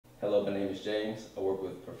Hello, my name is James. I work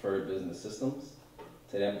with Preferred Business Systems.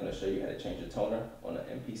 Today I'm going to show you how to change a toner on an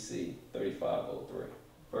MPC 3503.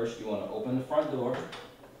 First, you want to open the front door,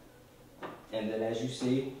 and then as you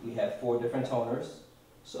see, we have 4 different toners.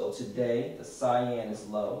 So today, the cyan is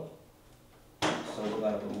low, so we're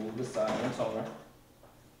going to remove the cyan toner.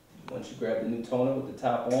 Once you grab the new toner with the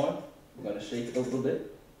top on, we're going to shake it a little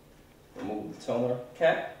bit. Remove the toner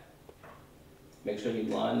cap. Make sure you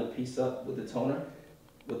line the piece up with the toner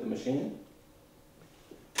with the machine.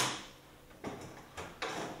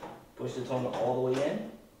 Push the toner all the way in,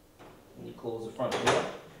 and you close the front door.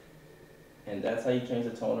 And that's how you change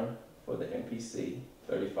the toner for the MPC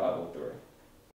 3503.